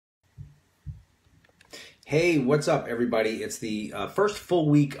Hey, what's up, everybody? It's the first full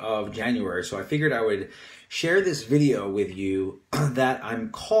week of January, so I figured I would share this video with you that I'm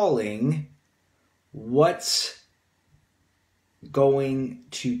calling What's Going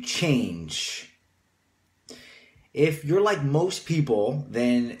to Change. If you're like most people,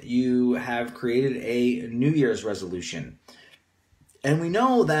 then you have created a New Year's resolution. And we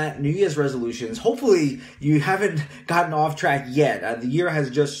know that New Year's resolutions, hopefully you haven't gotten off track yet. The year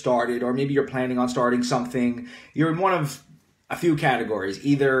has just started, or maybe you're planning on starting something. You're in one of a few categories.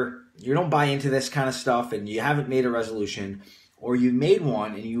 Either you don't buy into this kind of stuff and you haven't made a resolution, or you made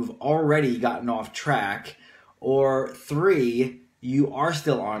one and you've already gotten off track, or three, you are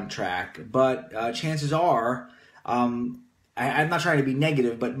still on track, but chances are, I'm not trying to be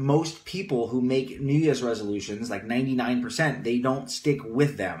negative, but most people who make New Year's resolutions, like 99%, they don't stick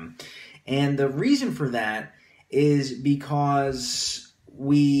with them. And the reason for that is because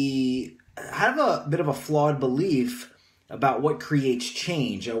we have a bit of a flawed belief about what creates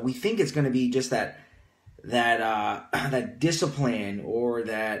change. We think it's going to be just that discipline or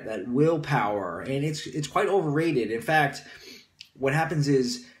that willpower, and it's quite overrated. In fact, what happens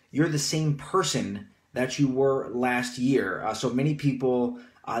is you're the same person that you were last year. So many people,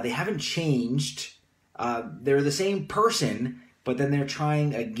 they haven't changed. They're the same person, but then they're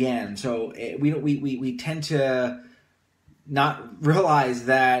trying again. So we tend to not realize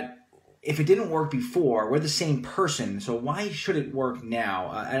that if it didn't work before, we're the same person. So why should it work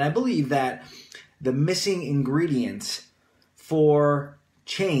now? And I believe that the missing ingredient for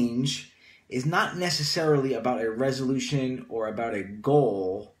change is not necessarily about a resolution or about a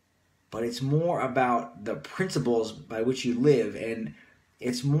goal, but it's more about the principles by which you live, and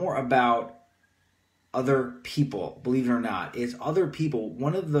it's more about other people, believe it or not. It's other people.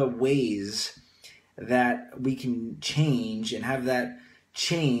 One of the ways that we can change and have that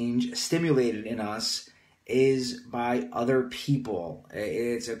change stimulated in us is by other people.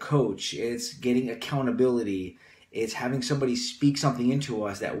 It's a coach. It's getting accountability. It's having somebody speak something into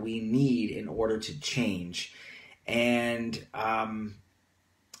us that we need in order to change. And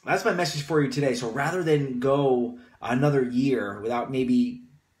that's my message for you today. So rather than go another year without maybe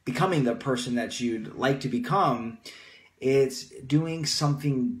becoming the person that you'd like to become, it's doing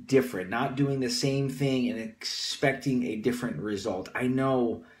something different, not doing the same thing and expecting a different result. I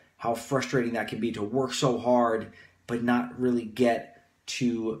know how frustrating that can be to work so hard but not really get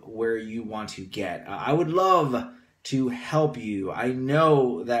to where you want to get. I would love to help you. I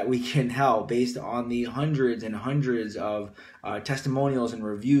know that we can help based on the hundreds and hundreds of testimonials and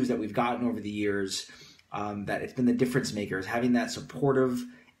reviews that we've gotten over the years, that it's been the difference makers, having that supportive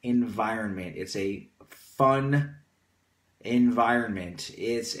environment. It's a fun environment.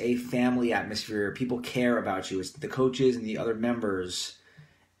 It's a family atmosphere. People care about you. It's the coaches and the other members.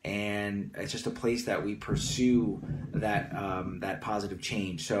 And it's just a place that we pursue that positive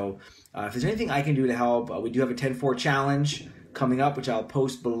change. So if there's anything I can do to help, we do have a 10-4 challenge coming up, which I'll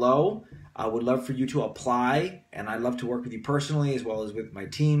post below. I would love for you to apply, and I'd love to work with you personally as well as with my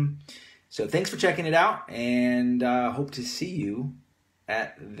team. So thanks for checking it out, and hope to see you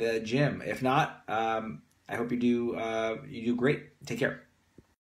at the gym. If not, I hope you do great. Take care.